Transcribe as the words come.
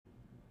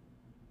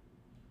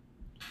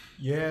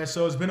Yeah,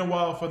 so it's been a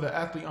while for the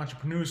Athlete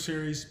Entrepreneur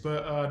Series,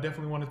 but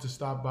definitely wanted to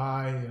stop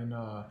by and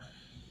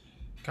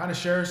kind of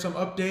share some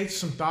updates,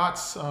 some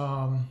thoughts.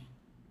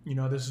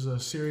 This is a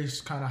series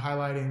kind of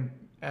highlighting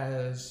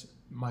as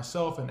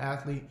myself, an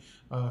athlete,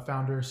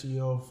 founder,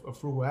 CEO of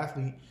Frugal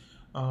Athlete.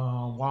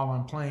 While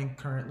I'm playing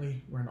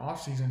currently, we're in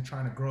off season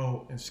trying to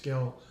grow and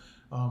scale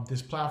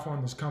this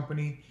platform, this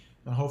company,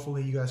 and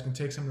hopefully you guys can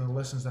take some of the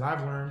lessons that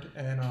I've learned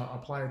and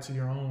apply it to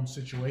your own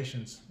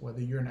situations.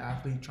 Whether you're an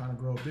athlete trying to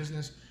grow a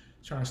business,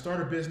 trying to start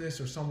a business,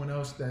 or someone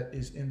else that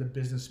is in the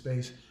business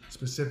space,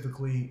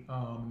 specifically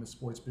in the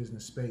sports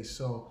business space.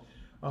 So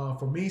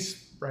for me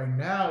right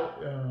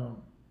now,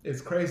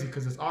 it's crazy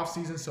because it's off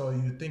season, so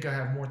you think I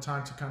have more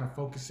time to kind of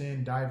focus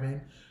in, dive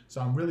in.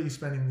 So I'm really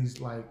spending these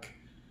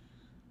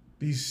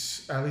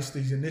at least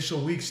these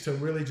initial weeks to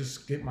really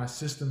just get my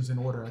systems in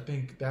order. I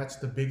think that's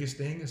the biggest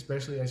thing,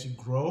 especially as you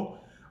grow.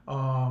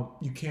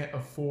 You can't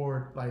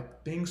afford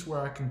like things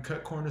where I can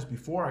cut corners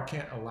before I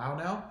can't allow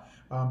now,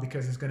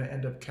 because it's going to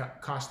end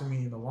up costing me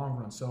in the long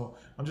run. So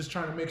I'm just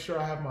trying to make sure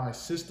I have my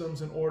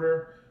systems in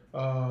order,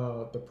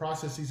 the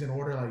processes in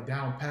order, like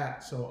down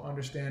pat. So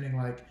understanding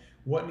like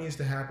what needs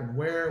to happen,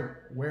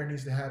 where it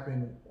needs to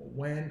happen,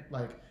 when,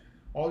 like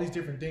all these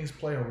different things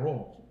play a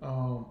role.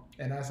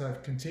 And as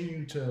I've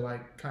continued to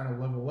like kind of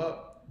level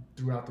up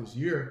throughout this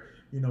year,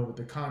 with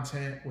the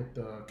content, with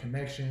the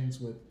connections,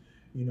 with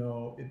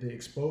the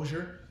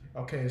exposure.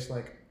 Okay, it's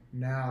like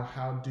now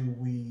how do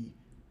we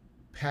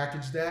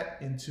package that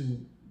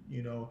into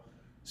you know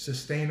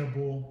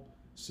sustainable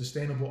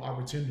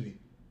opportunity?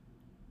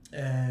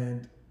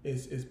 And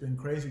it's been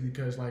crazy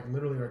because like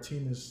literally our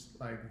team is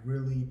like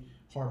really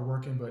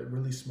hardworking but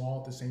really small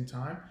at the same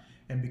time,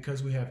 and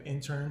because we have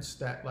interns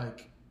that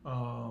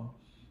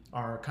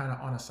are kind of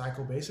on a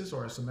cycle basis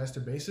or a semester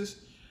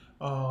basis,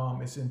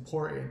 it's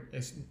important.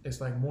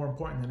 It's like more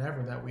important than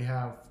ever that we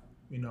have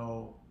you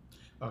know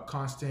a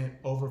constant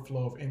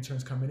overflow of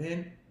interns coming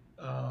in,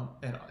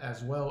 and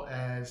as well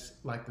as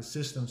like the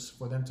systems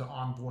for them to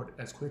onboard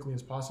as quickly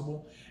as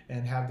possible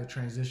and have the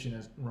transition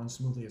as run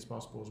smoothly as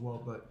possible as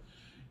well. But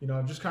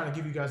just kind of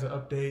give you guys an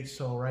update.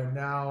 So right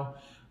now,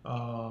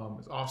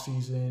 it's off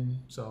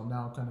season, so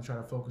now I'm kind of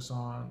trying to focus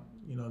on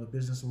the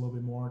business a little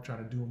bit more, try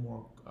to do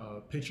more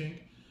pitching.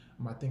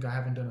 I think I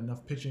haven't done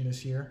enough pitching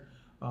this year.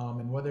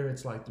 And whether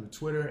it's like through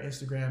Twitter,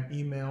 Instagram,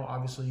 email,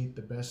 obviously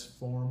the best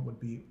form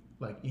would be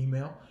like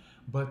email.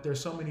 But there's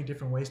so many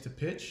different ways to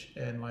pitch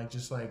and like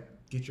just like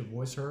get your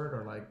voice heard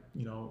or like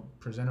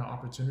present an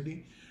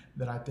opportunity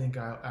that I think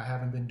I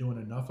haven't been doing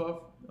enough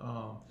of.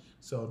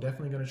 So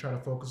definitely going to try to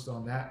focus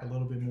on that a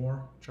little bit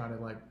more. Try to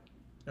like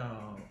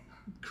uh,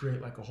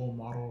 create like a whole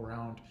model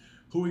around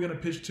who we're going to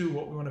pitch to,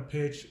 what we want to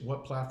pitch,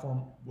 what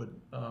platform would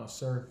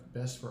serve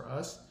best for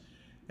us,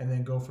 and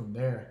then go from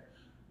there.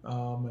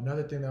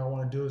 Another thing that I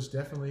want to do is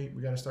definitely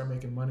we got to start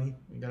making money.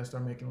 We got to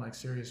start making like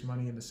serious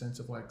money in the sense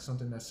of like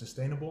something that's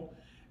sustainable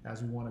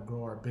as we want to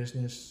grow our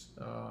business.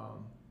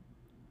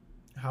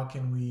 How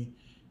can we,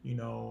 you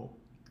know,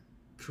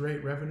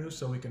 create revenue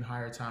so we can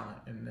hire talent?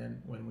 And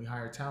then when we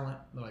hire talent,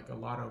 like a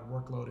lot of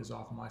workload is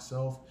off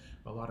myself,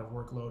 a lot of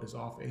workload is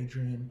off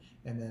Adrian,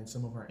 and then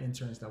some of our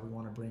interns that we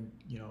want to bring,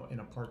 in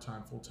a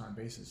part-time, full-time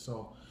basis.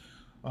 So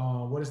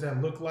what does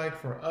that look like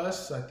for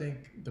us? I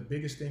think the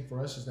biggest thing for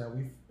us is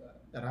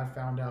that I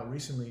found out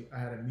recently. I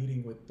had a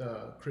meeting with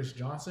Chris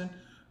Johnson.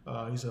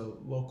 He's a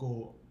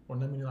local, or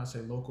let me not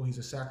say local. He's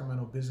a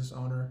Sacramento business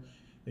owner.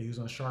 He was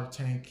on Shark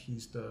Tank.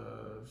 He's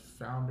the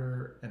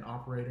founder and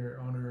operator,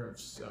 owner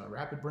of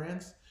Rapid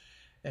Brands.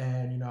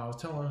 And I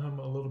was telling him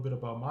a little bit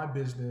about my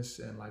business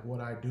and like what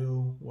I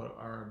do, what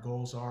our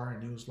goals are,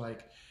 and he was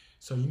like,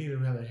 "So you need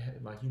to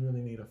you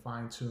really need to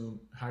fine tune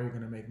how you're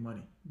gonna make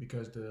money,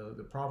 because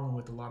the problem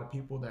with a lot of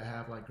people that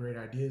have like great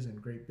ideas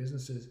and great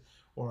businesses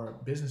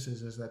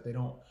is that they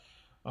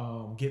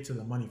don't get to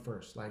the money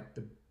first. Like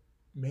the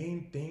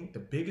main thing, the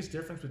biggest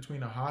difference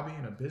between a hobby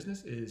and a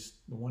business is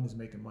the one is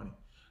making money.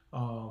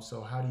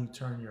 So how do you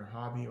turn your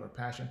hobby or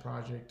passion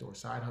project or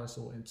side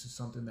hustle into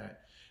something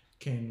that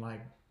can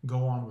like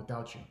go on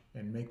without you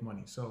and make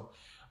money? So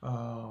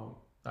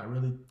I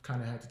really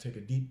kind of had to take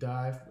a deep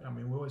dive. I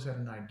mean, we always had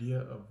an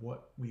idea of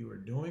what we were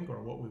doing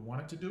or what we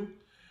wanted to do,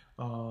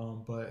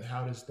 but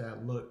how does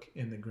that look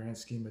in the grand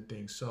scheme of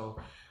things? So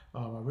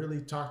I really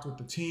talked with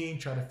the team,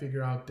 try to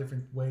figure out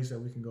different ways that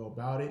we can go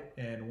about it.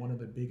 And one of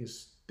the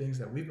biggest things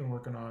that we've been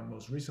working on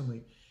most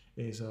recently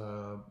is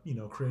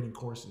creating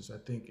courses. I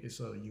think it's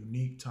a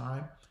unique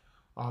time.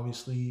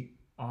 Obviously,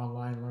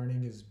 online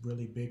learning is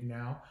really big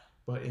now,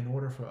 but in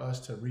order for us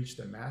to reach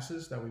the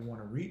masses that we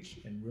want to reach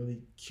and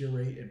really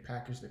curate and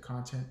package the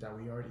content that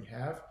we already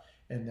have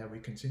and that we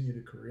continue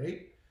to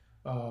create,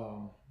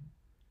 um,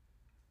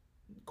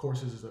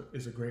 courses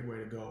is a great way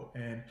to go.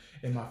 And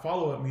in my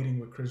follow-up meeting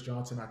with Chris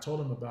Johnson, I told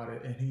him about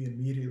it, and he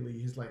immediately,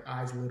 his like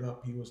eyes lit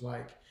up. He was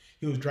like,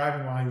 he was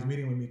driving while he was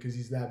meeting with me because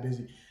he's that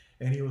busy.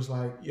 And he was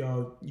like,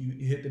 "Yo,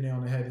 you hit the nail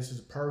on the head. This is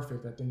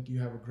perfect. I think you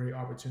have a great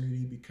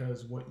opportunity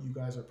because what you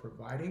guys are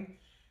providing,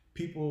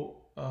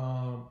 people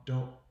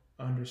don't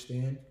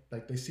understand.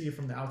 Like they see it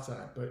from the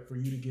outside, but for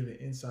you to give an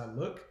inside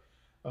look,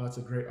 it's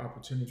a great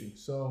opportunity.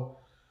 So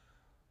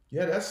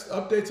yeah, that's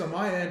updates on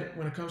my end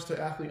when it comes to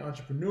athlete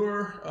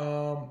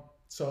entrepreneur.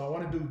 So I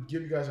want to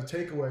give you guys a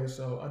takeaway.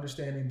 So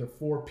understanding the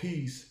 4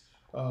 P's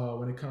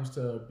when it comes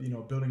to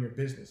building your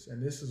business,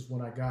 and this is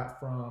what I got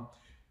from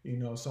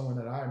someone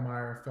that I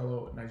admire,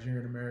 fellow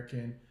Nigerian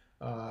American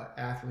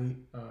athlete.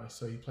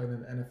 So he played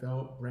in the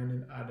NFL,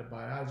 Brandon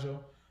Adebayo.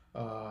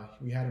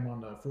 We had him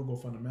on the Frugal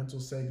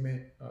Fundamentals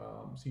segment.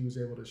 So he was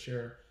able to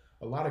share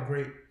a lot of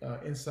great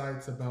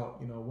insights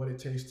about what it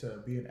takes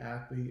to be an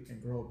athlete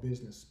and grow a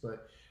business.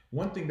 But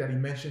one thing that he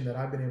mentioned that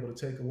I've been able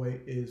to take away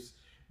is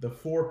the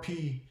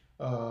 4P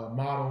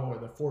model, or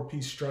the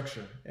 4P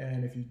structure.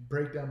 And if you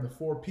break down the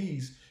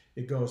 4Ps,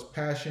 it goes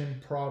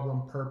passion,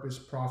 problem, purpose,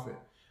 profit.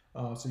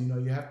 So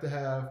you have to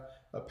have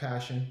a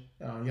passion.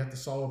 You have to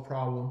solve a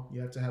problem.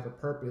 You have to have a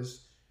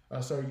purpose.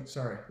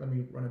 Sorry. Let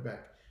me run it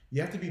back.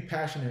 You have to be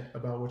passionate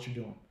about what you're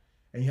doing,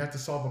 and you have to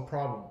solve a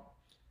problem,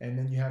 and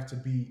then you have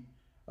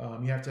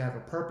to have a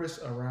purpose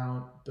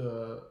around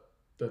the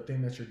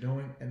thing that you're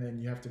doing, and then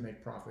you have to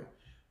make profit.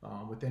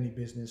 With any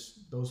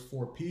business, those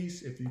 4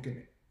 P's, if you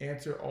can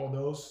answer all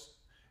those,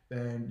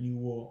 then you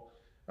will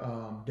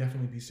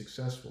definitely be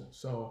successful.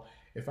 So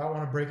if I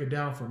want to break it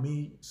down for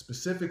me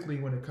specifically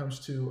when it comes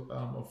to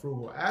a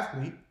frugal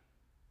athlete,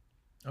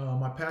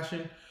 my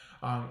passion,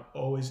 I'm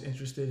always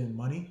interested in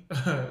money.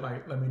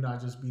 Like, let me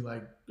not just be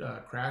like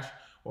crash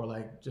or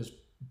like just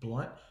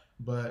blunt,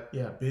 but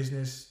yeah,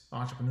 business,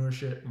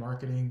 entrepreneurship,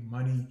 marketing,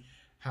 money,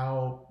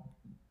 how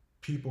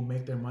people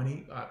make their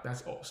money.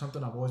 That's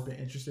something I've always been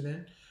interested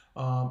in.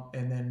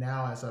 And then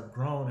now, as I've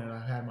grown and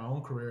I've had my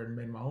own career and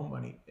made my own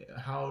money,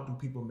 how do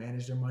people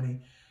manage their money?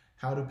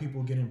 How do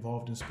people get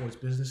involved in sports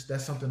business?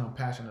 That's something I'm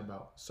passionate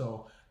about.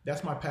 So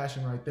that's my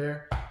passion right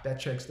there. That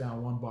checks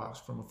down one box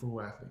from a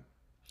frugal athlete.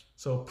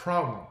 So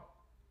problem.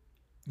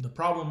 The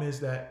problem is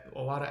that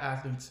a lot of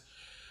athletes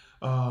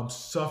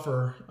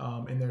suffer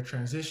in their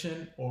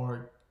transition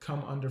or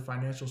come under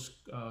financial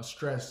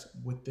stress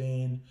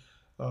within,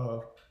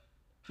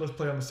 let's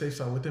play on the safe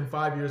side, within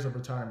 5 years of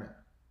retirement.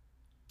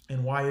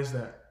 And why is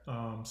that?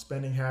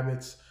 Spending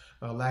habits,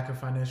 lack of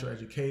financial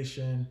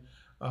education,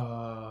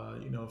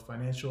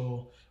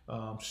 financial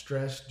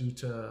stress due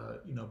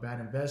to bad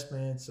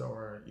investments,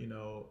 or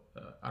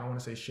I don't want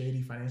to say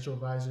shady financial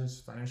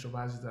advisors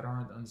that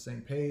aren't on the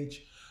same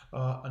page.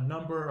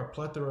 A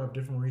plethora of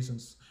different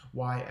reasons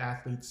why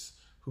athletes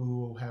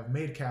who have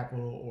made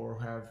capital or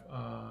have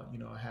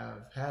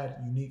had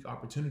unique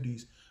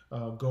opportunities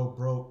go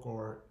broke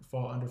or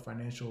fall under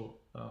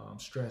financial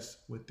stress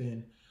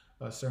within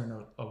a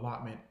certain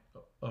allotment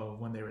of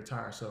when they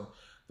retire. So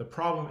the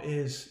problem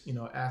is,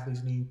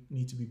 athletes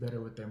need to be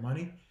better with their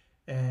money.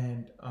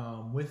 And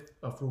with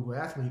a frugal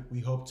athlete,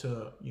 we hope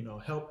to,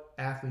 help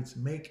athletes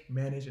make,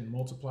 manage, and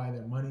multiply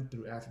their money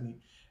through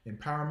athlete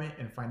empowerment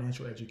and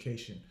financial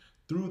education.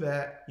 Through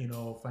that,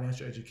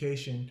 financial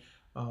education,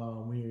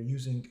 we are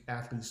using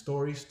athlete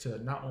stories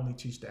to not only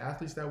teach the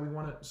athletes that we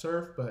want to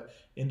serve, but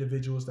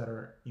individuals that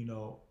are,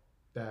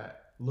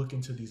 that look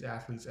into these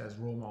athletes as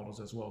role models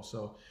as well.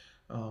 So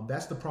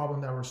that's the problem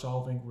that we're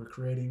solving. We're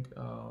creating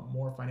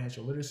more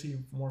financial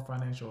literacy, more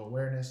financial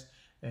awareness,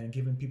 and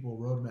giving people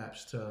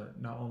roadmaps to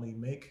not only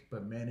make,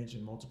 but manage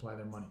and multiply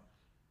their money.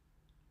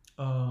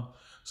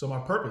 So my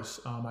purpose,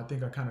 I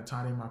think I kind of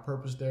tied in my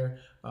purpose there.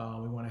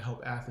 We want to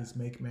help athletes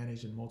make,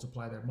 manage, and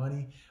multiply their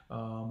money.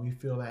 We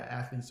feel that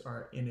athletes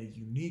are in a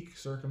unique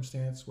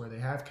circumstance where they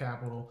have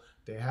capital,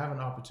 they have an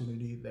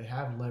opportunity, they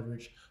have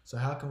leverage. So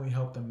how can we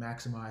help them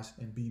maximize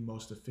and be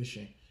most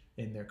efficient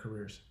in their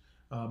careers?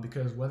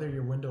 Because whether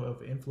your window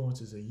of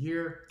influence is a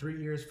year,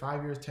 3 years,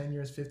 5 years, 10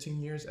 years,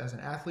 15 years as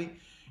an athlete,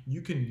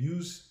 you can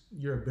use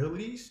your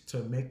abilities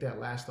to make that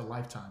last a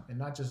lifetime, and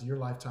not just your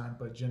lifetime,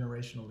 but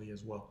generationally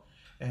as well.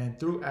 And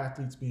through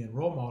athletes being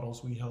role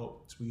models, we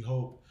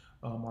hope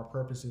our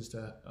purpose is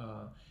to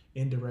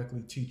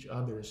indirectly teach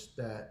others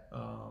that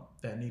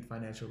need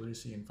financial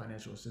literacy and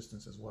financial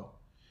assistance as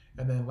well.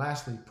 And then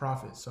lastly,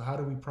 profit. So how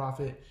do we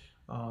profit?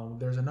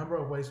 There's a number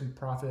of ways we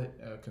profit: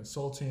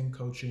 consulting,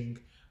 coaching.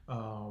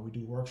 We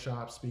do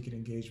workshops, speaking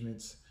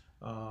engagements,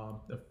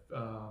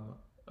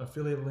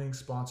 affiliate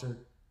links,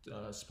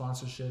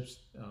 sponsorships,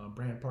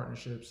 brand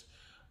partnerships.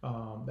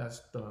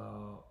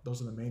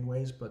 Those are the main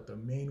ways. But the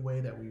main way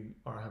that we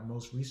have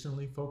most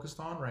recently focused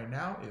on right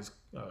now is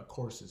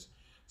courses.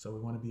 So we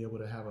want to be able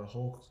to have a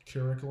whole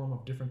curriculum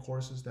of different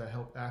courses that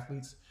help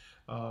athletes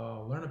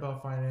learn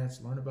about finance,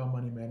 learn about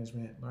money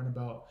management, learn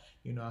about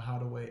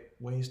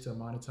ways to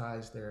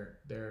monetize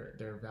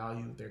their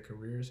value, their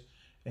careers.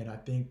 And I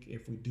think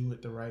if we do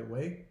it the right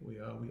way, we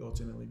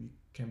ultimately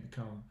can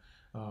become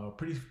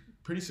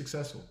pretty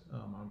successful.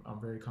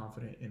 I'm very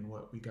confident in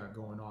what we got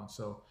going on.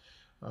 So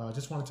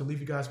just wanted to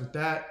leave you guys with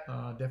that.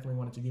 Definitely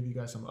wanted to give you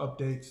guys some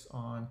updates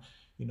on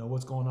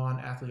what's going on,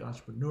 athlete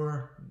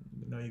entrepreneur.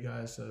 I know you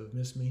guys have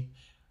missed me.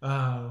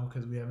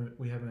 because we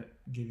haven't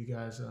give you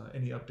guys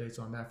any updates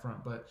on that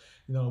front. But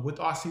with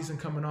off season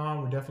coming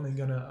on, we're definitely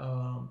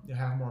gonna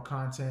have more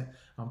content.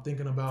 I'm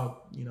thinking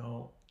about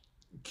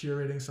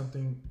curating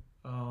something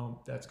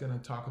that's gonna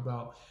talk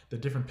about the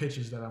different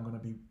pitches that I'm gonna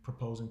be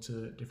proposing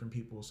to different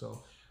people.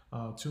 So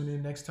tune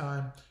in next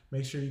time.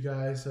 Make sure you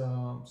guys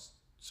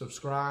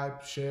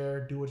subscribe,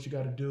 share, do what you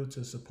got to do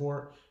to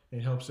support.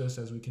 It helps us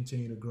as we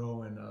continue to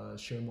grow and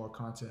share more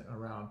content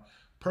around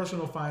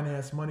personal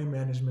finance, money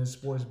management,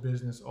 sports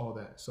business, all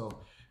that.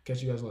 So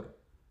catch you guys later.